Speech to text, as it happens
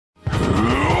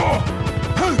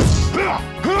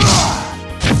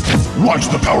Watch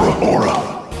the power of aura.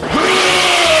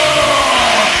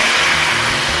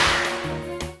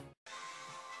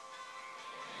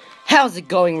 How's it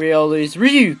going, Riolus?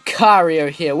 Ryucario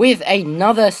here with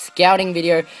another scouting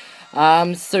video.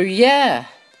 So yeah,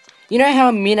 you know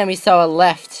how Minamisawa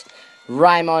left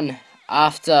Raimon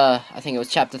after, I think it was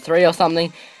chapter 3 or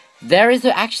something? There is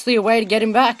actually a way to get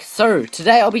him back. So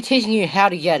today I'll be teaching you how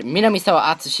to get Minamisawa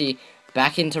Atsushi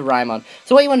back into Raimon.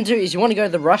 So what you want to do is you want to go to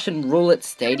the Russian Roulette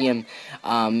Stadium,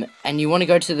 and you want to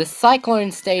go to the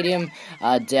Cyclone Stadium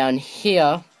down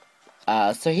here.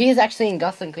 So he is actually in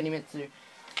Gassen Kunimitsu.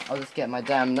 I'll just get my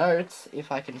damn notes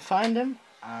if I can find them.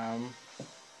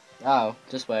 Oh,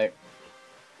 just wait.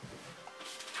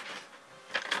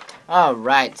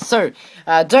 Alright, so,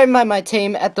 don't mind my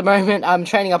team at the moment. I'm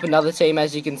training up another team,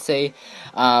 as you can see.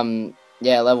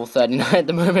 Yeah, level 39 at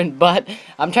the moment, but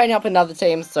I'm training up another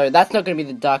team, so that's not going to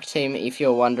be the Dark team, if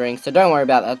you're wondering, so don't worry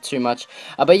about that too much.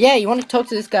 But yeah, you want to talk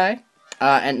to this guy,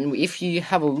 and if you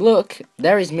have a look,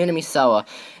 there is Minamisawa.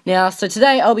 Now, so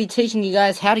today I'll be teaching you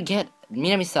guys how to get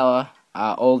Minamisawa,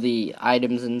 all the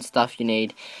items and stuff you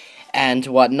need, and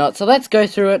whatnot. So let's go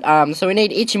through it. So we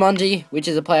need Ichimonji, which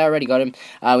is a player, I already got him.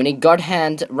 We need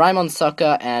Godhand, Raimon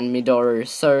Soccer, and Midori.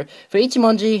 So for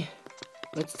Ichimonji,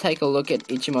 let's take a look at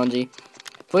Ichimonji.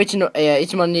 For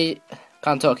Ichimonji,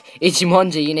 can't talk.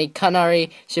 Ichimonji, you need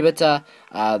Kanari, Shibata,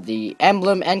 the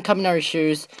emblem, and Kaminari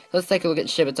shoes. Let's take a look at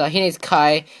Shibata. He needs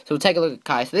Kai, so we'll take a look at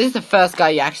Kai. So this is the first guy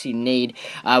you actually need,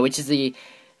 which is the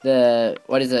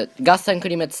what is it? Gassen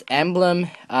Kurimitsu's emblem,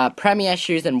 Premier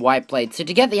shoes, and White Blade. So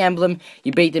to get the emblem,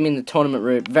 you beat them in the tournament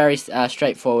route. Very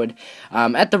straightforward.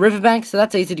 At the riverbank, so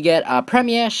that's easy to get.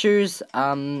 Premier shoes,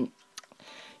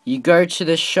 you go to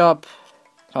the shop.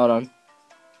 Hold on.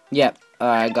 Yep,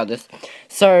 I got this.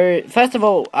 So first of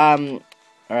all,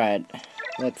 alright,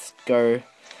 let's go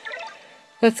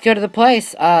to the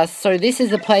place. So this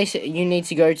is the place you need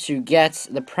to go to get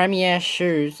the Premier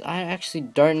shoes. I actually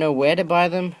don't know where to buy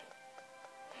them.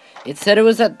 It said it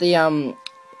was at the,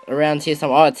 around here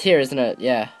somewhere. Oh, it's here, isn't it?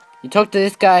 Yeah. You talk to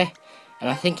this guy, and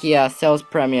I think he, sells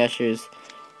Premier shoes.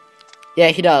 Yeah,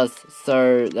 he does.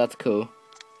 So, that's cool.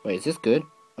 Wait, is this good?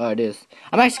 Oh, it is.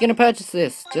 I'm actually gonna purchase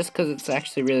this, just because it's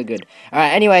actually really good.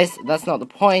 Alright, anyways, that's not the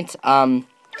point. So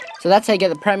that's how you get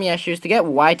the Premier shoes. To get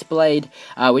White Blade,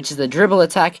 which is the dribble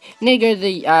attack, you need to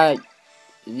go to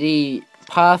the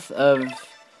path of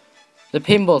the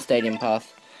pinball stadium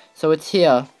path. So it's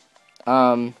here,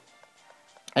 and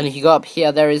if you go up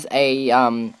here, there is a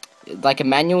like a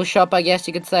manual shop, I guess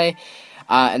you could say,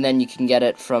 and then you can get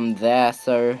it from there.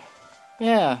 So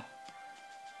yeah,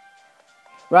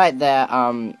 right there,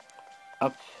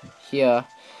 up here.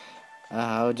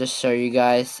 I'll just show you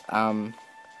guys.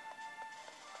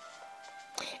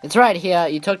 It's right here.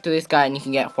 You talk to this guy and you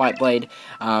can get White Blade.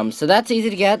 So that's easy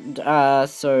to get,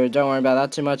 so don't worry about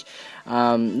that too much.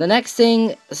 The next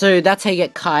thing, so that's how you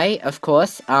get Kai, of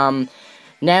course.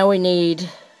 Now we need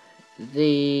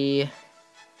the...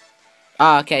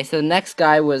 okay, so the next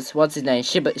guy was, what's his name?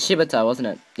 Shibata, wasn't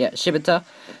it? Yeah, Shibata.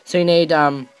 So you need,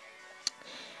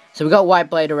 so we got White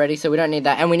Blade already, so we don't need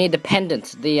that. And we need the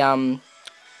pendant, the,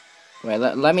 wait,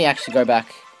 let me actually go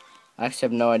back. I actually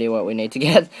have no idea what we need to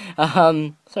get.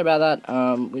 Sorry about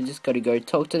that. We just got to go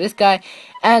talk to this guy,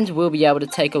 and we'll be able to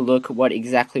take a look what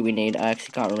exactly we need. I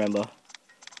actually can't remember.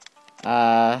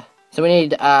 So we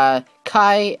need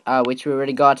Kai, which we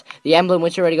already got, the emblem,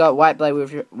 which we already got, White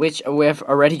Blade, which we've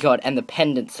already got, and the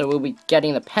pendant. So we'll be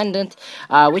getting the pendant,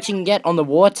 which you can get on the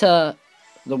water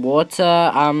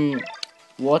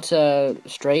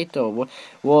street, or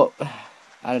what?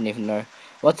 I don't even know.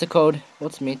 What's it called?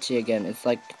 What's Michi again? It's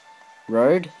like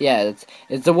road? Yeah,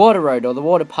 it's the water road, or the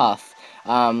water path.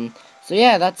 So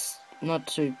yeah, that's not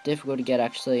too difficult to get,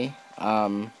 actually.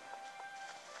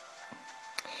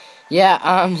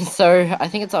 Yeah, so I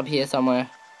think it's up here somewhere,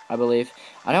 I believe.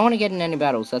 I don't want to get in any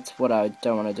battles, that's what I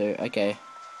don't want to do. Okay.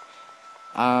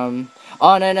 Oh,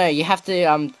 no, you have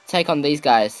to, take on these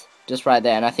guys. Just right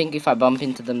there, and I think if I bump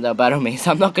into them, they'll battle me,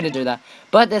 so I'm not going to do that.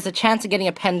 But there's a chance of getting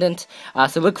a pendant,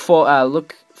 so look for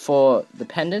the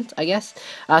pendant, I guess.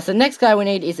 So the next guy we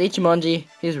need is Ichimonji.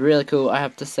 He's really cool, I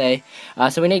have to say.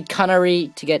 So we need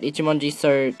Kanari to get Ichimonji.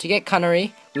 So to get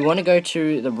Kanari, we want to go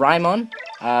to the Raimon,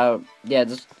 yeah,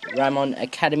 this Raimon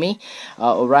Academy,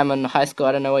 or Raimon High School,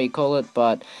 I don't know what you call it,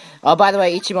 but, oh, by the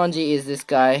way, Ichimonji is this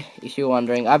guy, if you're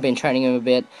wondering. I've been training him a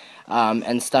bit.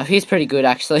 And stuff. He's pretty good,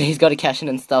 actually. He's got a cash in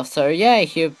and stuff. So yeah,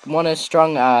 if you want a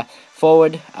strong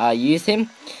forward, use him.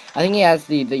 I think he has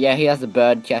yeah, he has the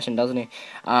bird cash in, doesn't he?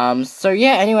 So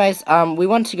yeah, anyways, we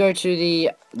want to go to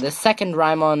the second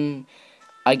Raimon,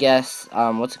 I guess.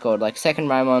 What's it called? Like second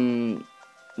Raimon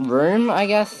room, I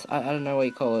guess. I don't know what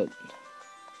you call it.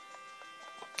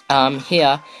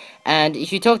 Here, and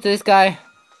if you talk to this guy,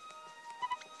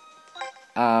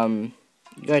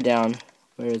 go down.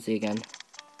 Where is he again?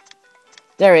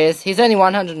 There he is. He's only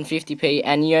 150p,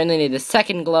 and you only need the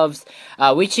second gloves,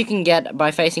 which you can get by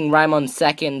facing Raimon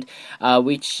second,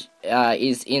 which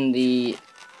is in the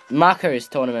Marco's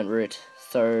tournament route.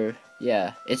 So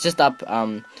yeah, it's just up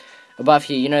above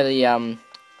here. You know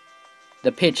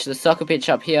the pitch, the soccer pitch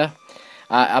up here.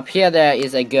 Up here there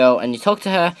is a girl, and you talk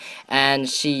to her,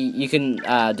 and you can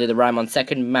do the Raimon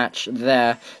second match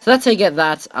there. So that's how you get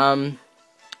that.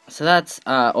 So that's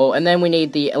all, and then we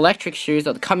need the electric shoes,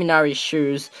 or the Kaminari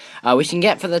shoes, which you can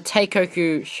get for the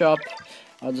Teikoku shop.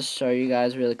 I'll just show you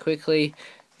guys really quickly.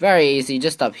 Very easy,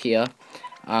 just up here.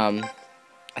 I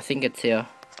think it's here.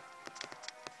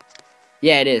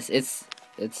 Yeah, it is. It's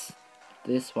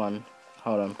this one.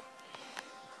 Hold on.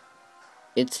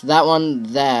 It's that one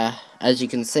there, as you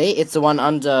can see. It's the one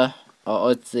under,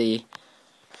 or it's the,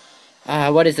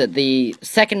 what is it? The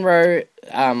second row,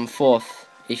 fourth.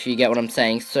 If you get what I'm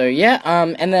saying. So yeah,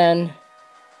 and then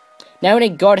now we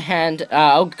need God Hand.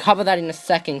 I'll cover that in a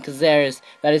second, because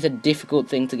that is a difficult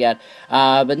thing to get.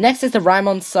 But next is the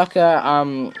Raimon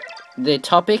Soccer, the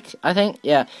topic, I think.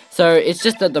 Yeah, so it's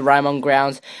just the Raimon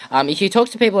grounds. If you talk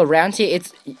to people around here,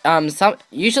 it's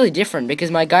usually different,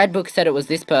 because my guidebook said it was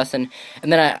this person,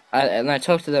 and then I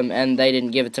talked to them and they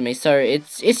didn't give it to me. So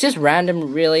it's just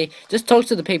random, really. Just talk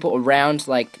to the people around,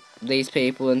 like these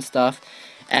people and stuff,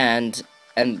 and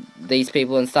these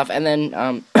people and stuff, and then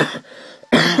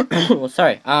well,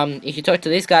 sorry, if you talk to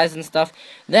these guys and stuff,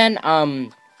 then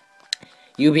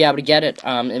you'll be able to get it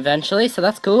eventually. So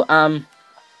that's cool.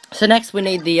 So next we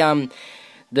need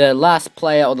the last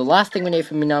player, or the last thing we need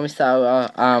from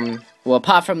Minamisawa, well,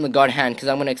 apart from the God Hand, because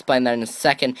I'm going to explain that in a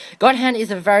second. God Hand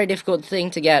is a very difficult thing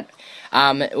to get.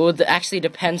 It actually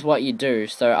depends what you do,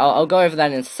 so I'll go over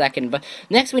that in a second. But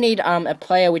next we need a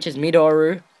player which is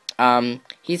Midori.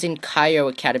 He's in Kaio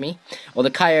Academy, or the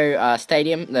Kaio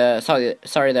Stadium.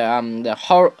 The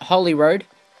Holy Road.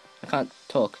 I can't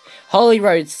talk. Holy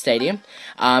Road Stadium.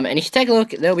 And if you take a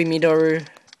look, there'll be Midori.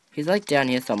 He's like down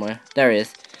here somewhere. There he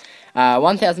is.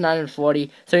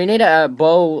 1,940. So you need a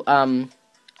ball.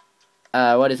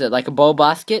 What is it? Like a ball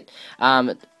basket.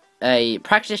 A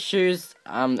practice shoes.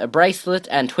 A bracelet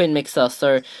and twin mixer.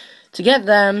 So to get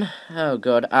them, oh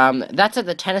god, that's at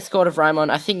the tennis court of Raimon.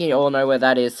 I think you all know where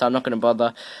that is, so I'm not going to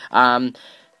bother.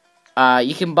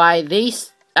 You can buy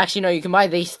these, actually no, you can buy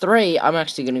these three. I'm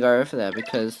actually going to go over there,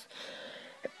 because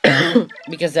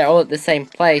because they're all at the same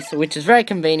place, which is very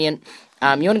convenient.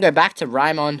 You want to go back to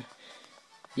Raimon.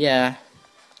 Yeah,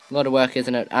 a lot of work,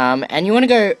 isn't it? And you want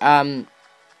to go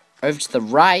over to the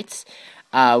right,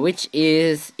 which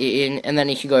is in, and then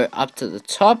if you go up to the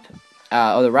top,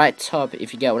 or the right top,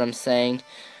 if you get what I'm saying.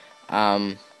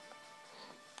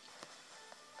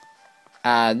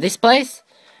 This place.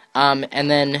 And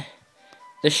then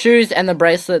the shoes and the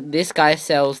bracelet, this guy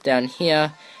sells down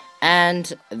here.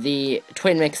 And the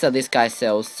twin mixer, this guy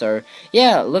sells. So,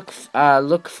 yeah, look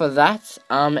for that.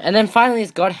 And then finally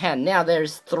is God Hand. Now,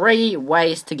 there's 3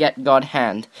 ways to get God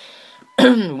Hand.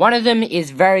 One of them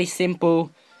is very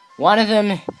simple. One of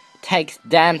them takes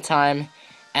damn time.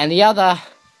 And the other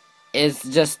is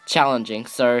just challenging.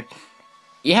 So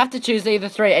you have to choose either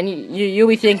 3, and you'll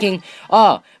be thinking,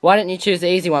 oh, why don't you choose the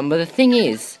easy one? But the thing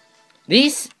is,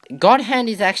 this God Hand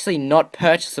is actually not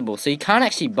purchasable, so you can't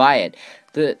actually buy it.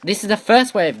 This is the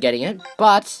first way of getting it,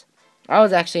 but I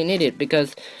was actually an idiot,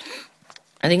 because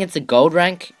I think it's a gold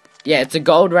rank. Yeah, it's a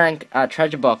gold rank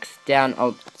treasure box down,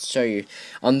 I'll show you,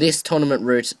 on this tournament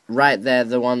route, right there,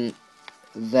 the one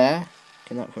there.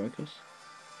 Can that focus?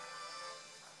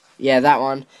 Yeah, that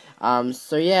one.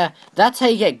 So yeah, that's how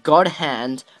you get God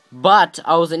Hand, but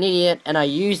I was an idiot, and I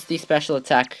used the special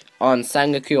attack on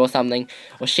Sangoku or something,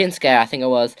 or Shinsuke, I think it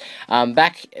was,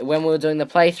 back when we were doing the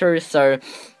playthrough. So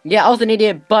yeah, I was an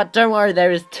idiot, but don't worry,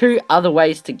 there is 2 other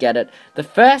ways to get it. The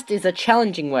first is a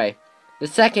challenging way. The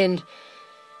second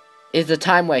is the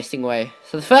time-wasting way.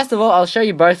 So first of all, I'll show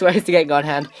you both ways to get God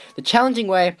Hand. The challenging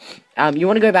way, you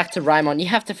want to go back to Raimon. You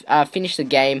have to finish the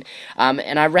game,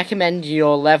 and I recommend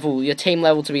your team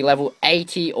level to be level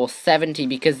 80 or 70,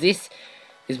 because this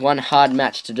is one hard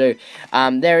match to do.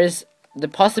 There is the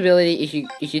possibility,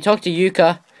 if you talk to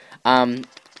Yuka,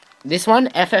 this one,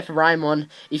 FF Raimon,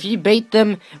 if you beat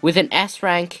them with an S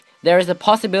rank, there is a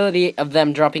possibility of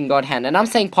them dropping God Hand. And I'm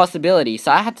saying possibility,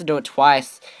 so I had to do it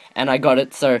twice, and I got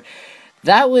it. So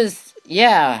that was,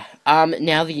 yeah.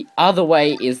 Now the other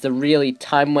way is the really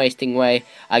time-wasting way,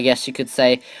 I guess you could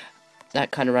say.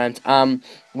 that kind of rhymes.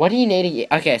 What do you need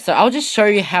to... Okay, so I'll just show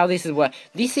you how this is work.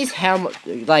 This is how,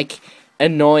 like,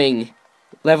 annoying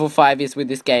level 5 is with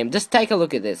this game. Just take a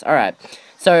look at this. Alright,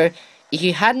 so if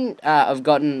you hadn't have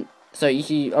gotten... So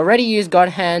if you already use God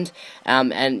Hand,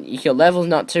 and if your level's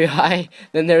not too high,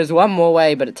 then there is one more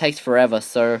way, but it takes forever.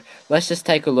 So let's just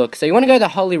take a look. So you want to go to the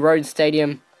Holy Road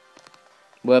Stadium.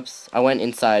 Whoops, I went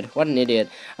inside. What an idiot.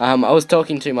 I was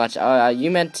talking too much.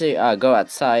 You meant to go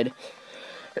outside.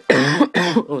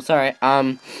 Oh, sorry.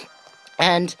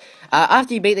 And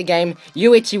after you beat the game,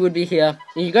 Yuichi would be here.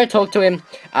 You go talk to him.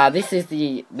 This is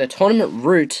the tournament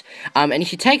route. And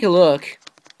if you take a look,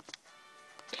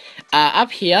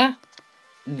 up here,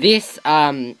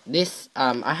 I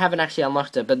haven't actually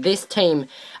unlocked it, but this team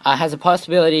has a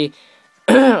possibility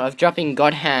of dropping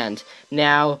God Hand.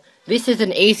 Now, this is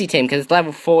an easy team because it's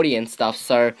level 40 and stuff.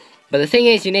 So, but the thing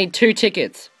is, you need 2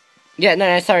 tickets. Yeah,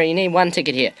 no, sorry, you need 1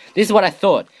 ticket here. This is what I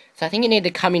thought. So I think you need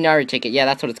the Kaminari ticket. Yeah,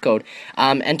 that's what it's called.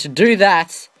 And to do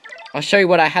that, I'll show you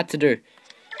what I had to do.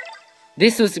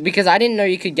 This was because I didn't know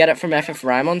you could get it from FF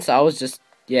Raimon, so I was just...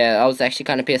 Yeah, I was actually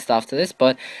kind of pissed after this,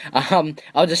 but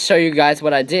I'll just show you guys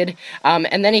what I did.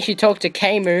 And then if you talk to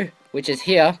Keimu, which is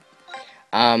here,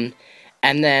 and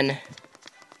then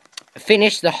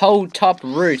finish the whole top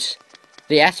route,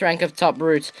 the S rank of top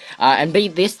route, and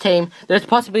beat this team, there's a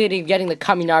possibility of getting the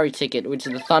Kaminari ticket, which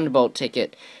is the Thunderbolt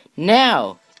ticket.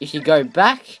 Now, if you go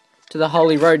back to the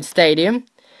Holy Road Stadium,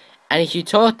 and if you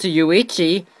talk to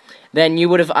Yuichi, then you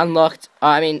would have unlocked,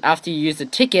 after you use the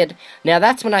ticket. Now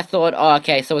that's when I thought, oh,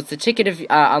 okay, so it's the ticket of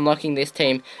unlocking this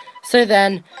team. So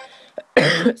then,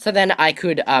 I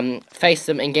could face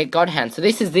them and get God Hand. So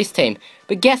this is this team.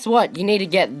 But guess what? You need to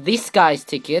get this guy's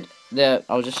ticket.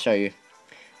 I'll just show you.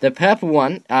 The purple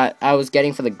one, I was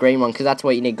getting for the green one, because that's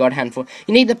what you need God Hand for.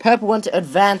 You need the purple one to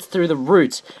advance through the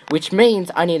route, which means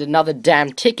I need another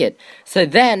damn ticket. So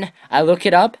then, I look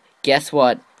it up. Guess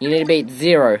what? You need to beat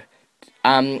 0.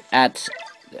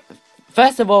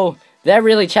 First of all, they're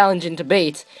really challenging to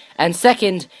beat, and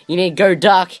second, you need Go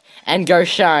Dark and Go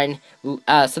Shine,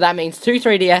 so that means 2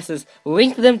 3DSs,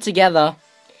 link them together,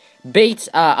 beat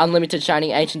Unlimited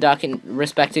Shining, Ancient Dark in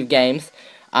respective games,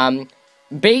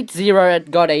 beat 0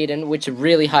 at God Eden, which are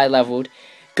really high leveled,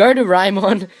 go to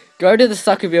Raimon, go to the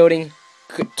soccer building,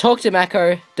 talk to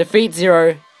Mako, defeat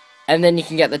 0, and then you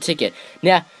can get the ticket.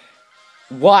 Now,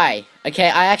 why? Okay,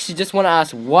 I actually just want to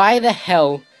ask, why the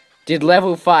hell did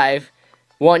level 5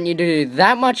 want you to do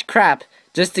that much crap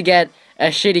just to get a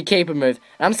shitty keeper move?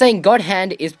 I'm saying God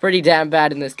Hand is pretty damn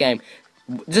bad in this game.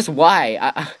 Just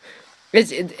why?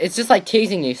 It's just like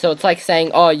teasing you. So it's like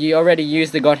saying, oh, you already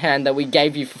used the God Hand that we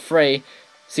gave you for free,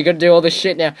 so you gotta do all this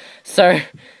shit now. So,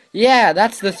 yeah,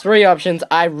 that's the 3 options.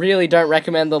 I really don't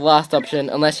recommend the last option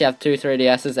unless you have 2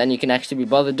 3DSs and you can actually be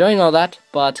bothered doing all that,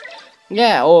 but...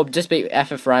 Yeah, or just beat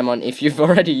FF Raimon if you've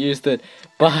already used it.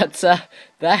 But,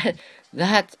 I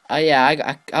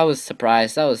was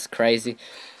surprised. That was crazy.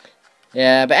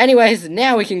 Yeah, but anyways,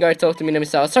 now we can go talk to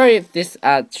Minamisawa. Sorry if this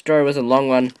story was a long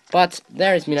one, but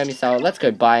there is Minamisawa. Let's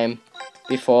go buy him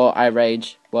before I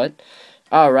rage. What?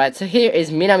 Alright, so here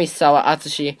is Minamisawa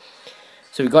Atsushi.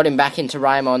 So we got him back into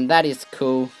Raimon. That is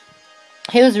cool.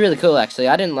 He was really cool, actually.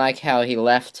 I didn't like how he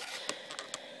left.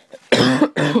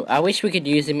 I wish we could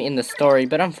use him in the story,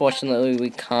 but unfortunately we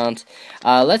can't.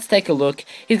 Let's take a look.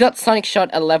 He's got Sonic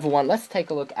Shot at level 1. Let's take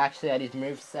a look actually at his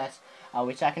moveset,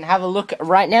 which I can have a look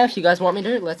right now if you guys want me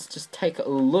to. Let's just take a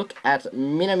look at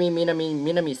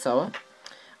Minamisawa.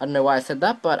 I don't know why I said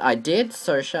that, but I did,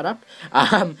 so shut up.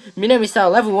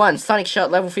 Minamisawa, level 1, Sonic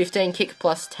Shot, level 15, Kick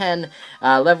plus 10,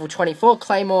 level 24,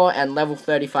 Claymore, and level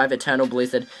 35, Eternal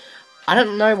Blizzard. I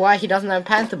don't know why he doesn't have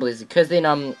Panther Blizzard, because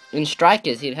in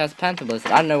Strikers he has Panther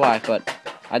Blizzard. I don't know why, but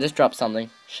I just dropped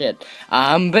something. Shit.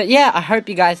 But yeah, I hope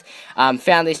you guys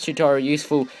found this tutorial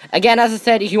useful. Again, as I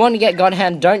said, if you want to get God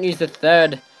Hand, don't use the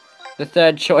third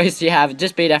choice you have.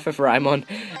 Just beat FF Raimon.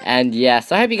 And yeah,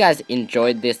 so I hope you guys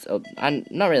enjoyed this.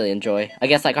 Not really enjoy. I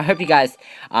guess, I hope you guys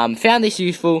found this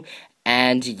useful.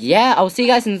 And yeah, I'll see you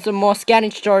guys in some more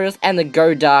scouting tutorials and the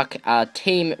Go Dark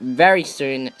team very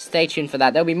soon. Stay tuned for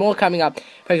that. There'll be more coming up.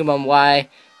 Pokemon Y,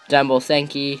 Dragon Ball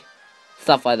Senki,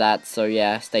 stuff like that. So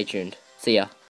yeah, stay tuned. See ya.